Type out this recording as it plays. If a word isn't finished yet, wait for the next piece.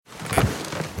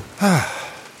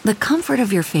The comfort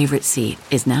of your favorite seat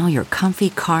is now your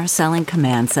comfy car-selling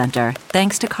command center,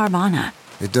 thanks to Carvana.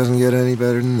 It doesn't get any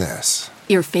better than this.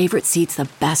 Your favorite seat's the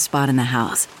best spot in the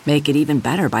house. Make it even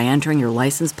better by entering your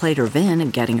license plate or VIN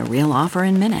and getting a real offer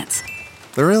in minutes.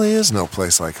 There really is no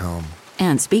place like home.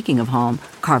 And speaking of home,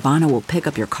 Carvana will pick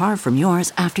up your car from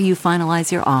yours after you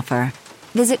finalize your offer.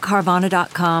 Visit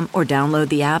Carvana.com or download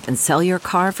the app and sell your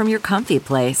car from your comfy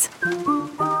place.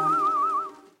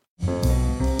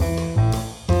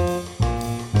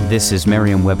 This is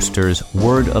Merriam-Webster's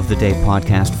Word of the Day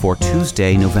podcast for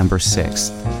Tuesday, November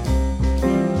 6th.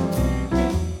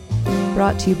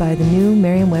 Brought to you by the new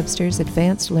Merriam-Webster's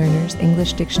Advanced Learners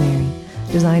English Dictionary,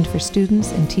 designed for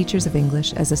students and teachers of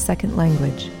English as a second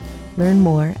language. Learn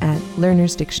more at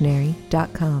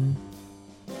learnersdictionary.com.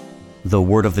 The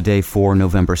word of the day for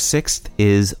November 6th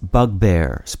is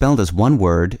bugbear, spelled as one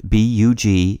word,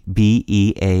 B-U-G-B-E-A-R.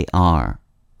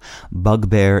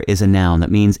 Bugbear is a noun that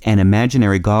means an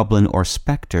imaginary goblin or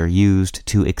specter used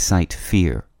to excite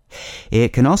fear.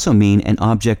 It can also mean an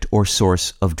object or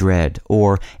source of dread,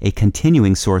 or a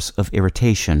continuing source of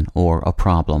irritation or a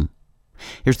problem.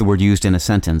 Here's the word used in a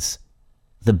sentence.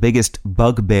 The biggest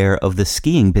bugbear of the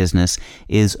skiing business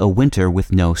is a winter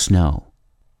with no snow.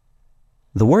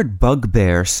 The word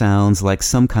bugbear sounds like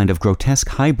some kind of grotesque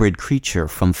hybrid creature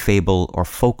from fable or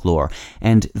folklore,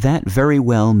 and that very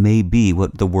well may be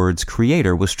what the word's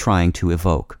creator was trying to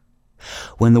evoke.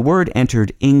 When the word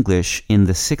entered English in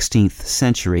the 16th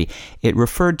century, it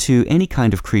referred to any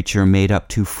kind of creature made up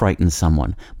to frighten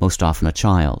someone, most often a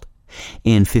child.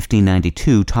 In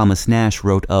 1592, Thomas Nashe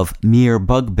wrote of mere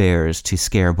bugbears to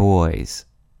scare boys.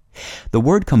 The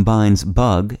word combines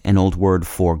bug, an old word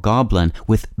for goblin,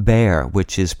 with bear,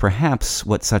 which is perhaps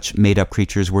what such made-up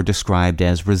creatures were described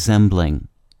as resembling.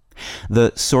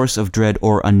 The source of dread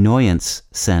or annoyance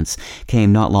sense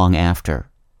came not long after.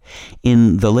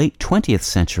 In the late 20th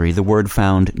century, the word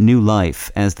found new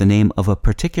life as the name of a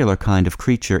particular kind of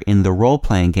creature in the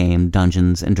role-playing game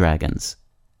Dungeons & Dragons.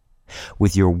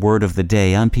 With your word of the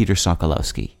day, I'm Peter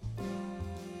Sokolowski.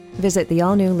 Visit the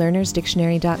all-new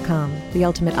learnersdictionary.com, the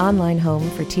ultimate online home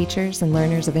for teachers and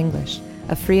learners of English.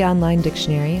 A free online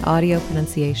dictionary, audio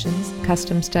pronunciations,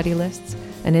 custom study lists,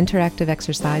 and interactive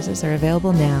exercises are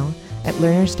available now at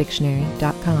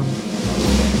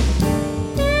learnersdictionary.com.